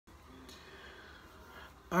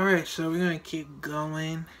Alright, so we're gonna keep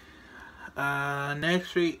going.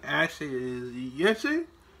 Next week actually is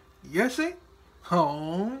Yejin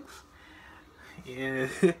Holmes. Yeah,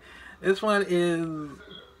 this one is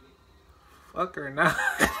fuck or not.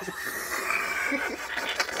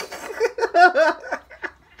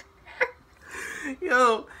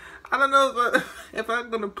 Yo, I don't know if I'm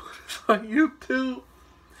gonna put this on YouTube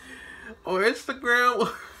or Instagram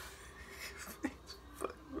or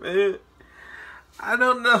Facebook, man. I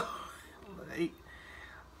don't know. Like,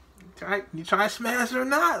 you try to smash or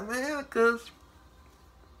not, man? Cause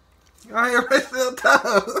I ain't right still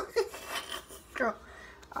tough.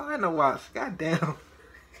 I ain't no watch. Goddamn.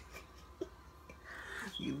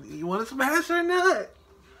 You want to smash or not?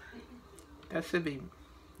 That should be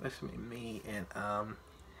me and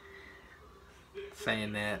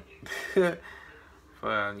saying that for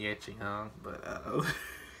Yejin, but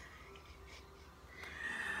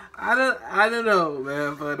I don't know,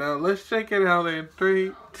 man, but let's check it out in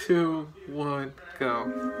 3, 2, 1, go.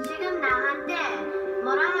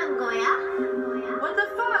 What the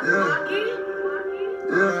fuck, Lucky?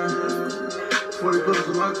 Yeah, 20 plus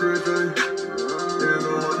of my career, yeah,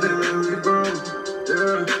 no one day, man, we broke.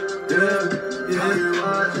 Yeah. Pocket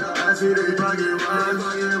watch, I see they pocket watch.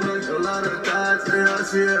 A lot of thoughts, yeah, I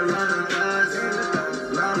see a lot of thoughts.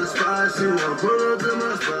 A lot of spots, she wanna pull up to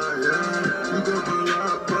my spot, yeah. You can pull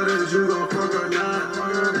up, but is you gon' fuck or not?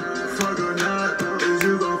 Fuck or not? Is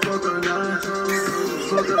you gon' fuck or not?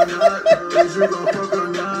 Fuck or not? Is you gon' fuck or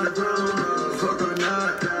not? Fuck or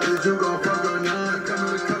not? Is you gon' fuck or not?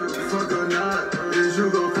 Fuck or not? Is you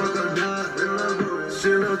gon' fuck or not? She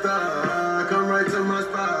looked up, come right to my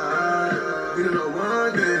spot. You know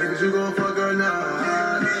one thing, is you gon' fuck or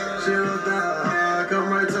not? She looked up, come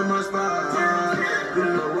right to my spot. You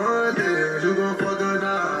know one thing, is you gon' fuck or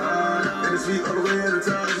not? And it's sweet all the way at the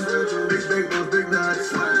top. Big those big knots.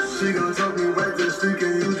 She gon' talk me right to the street,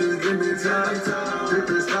 can you just give me time?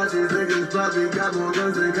 Drippin' scotches, niggas probably got more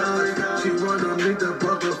guns than guns. She wanna meet the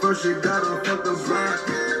buck, but first she gotta fuck the block.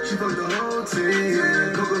 She fucked the whole team,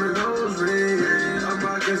 coke on the nose ring. I'm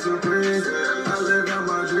rockin' Supreme, I live out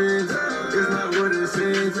my dreams. It's not what it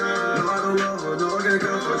seems. No, I don't love her, no, I can't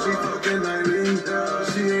come for. She fucking 19,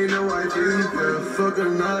 she ain't no wifey. Yeah, fuck or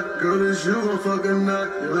not, girl, is you gon' fuck or not?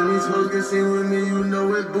 When these hoes get seen with me, you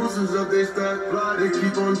know it boosts up they stock. They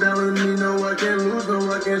keep on down with me, no, I can't lose, no,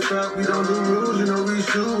 I can't stop. We don't do rules, you know we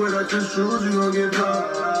shoot. Without your shoes, you gon' get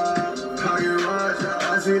popped. Pocket watch,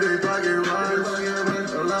 I see they pocket watch.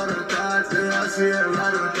 A lot of thoughts, yeah, I see a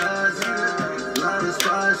lot of thoughts. A lot of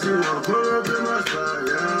spots, you wanna pull up in my spot,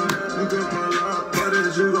 yeah. You can pull up, but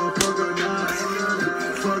is you gon' fuck or not?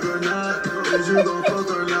 Fuck or not? Is you gon' fuck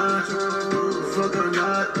or not? Fuck or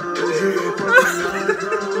not? Is you gon' fuck or not?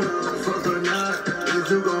 Fuck or not? Is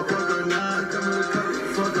you gon' fuck or not?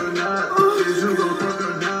 Fuck or not? Is you gon' fuck or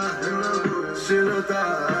not? She looked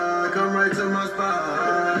up, come right to my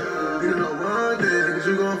spot. You know one thing, is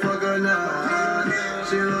you gon' fuck or not?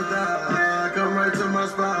 She looked up, come right to my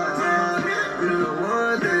spot. You know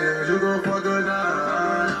one thing, is you gon' fuck or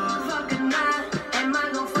not? Fuck or not? Am I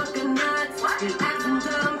gon' fuck or not? You asking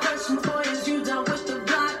dumb questions, boy, is you done with the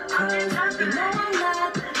block? You know I'm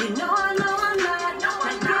not. You know I'm not.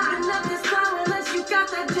 Not giving up this song unless you got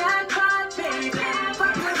that jackpot, baby.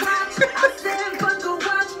 Fuck a watch. I said fuck a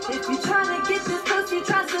watch. If you tryna get this pussy,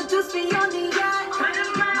 try to seduce me on the yacht. I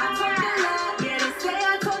talk a lot, yeah, they say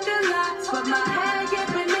I talk a lot, but my head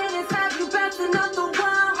getting minutes have you bouncing off the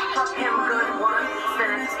wall. Fuck him good one,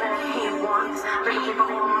 spends all he wants. Leave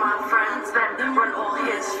all my friends, then run all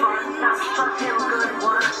his fun. Fuck him good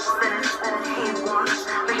one, spends all he wants.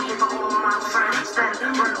 Leave all my friends,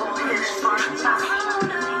 then run all his fun.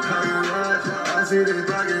 Pocket watch, I see they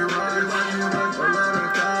pocket watch. A lot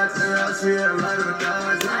of thoughts, yeah, I see a lot of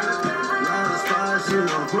thoughts. A lot of spots, you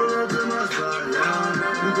wanna pull up to my spot, yeah.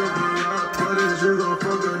 You can pull up, but is you gon'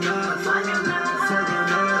 fuck or not? Fuck or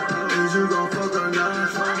not? Is you gon' fuck or not?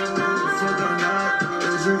 Fuck or not?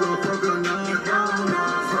 Is you gon' fuck or not?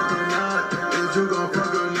 Fuck or not? Is you gon'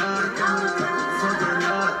 fuck or not? Fuck or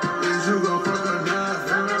not? Is you gon' fuck or not?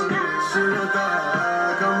 She looked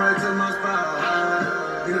up, come right to my spot.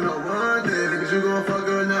 You know one thing, is you gon' fuck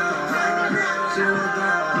or not? She looked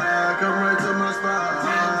up, come right to my spot.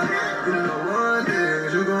 You know one thing,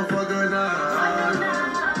 is you gon' fuck or not?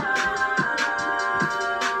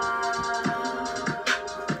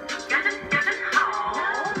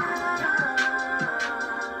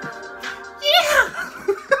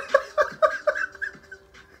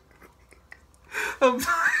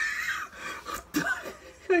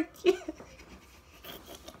 I can't.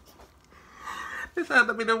 This had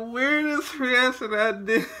to be the weirdest reaction I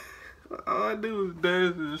did All I do is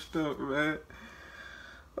dance and stuff, man.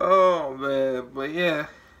 Oh, man. But yeah.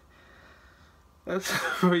 That's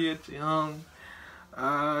for Yejin.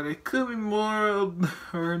 There could be more of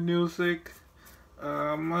her music.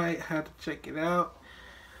 I might have to check it out.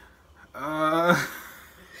 But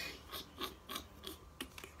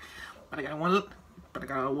I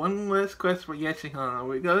got one last question for Yejin. Are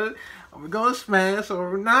we gonna smash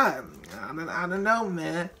or not? I don't know,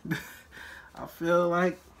 man. I feel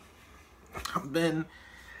like I've been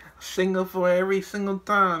single for every single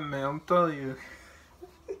time, man. I'm telling you.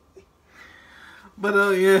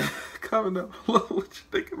 But yeah, comment down below what you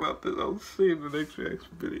think about this. I'll see you in the next reaction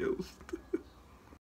videos.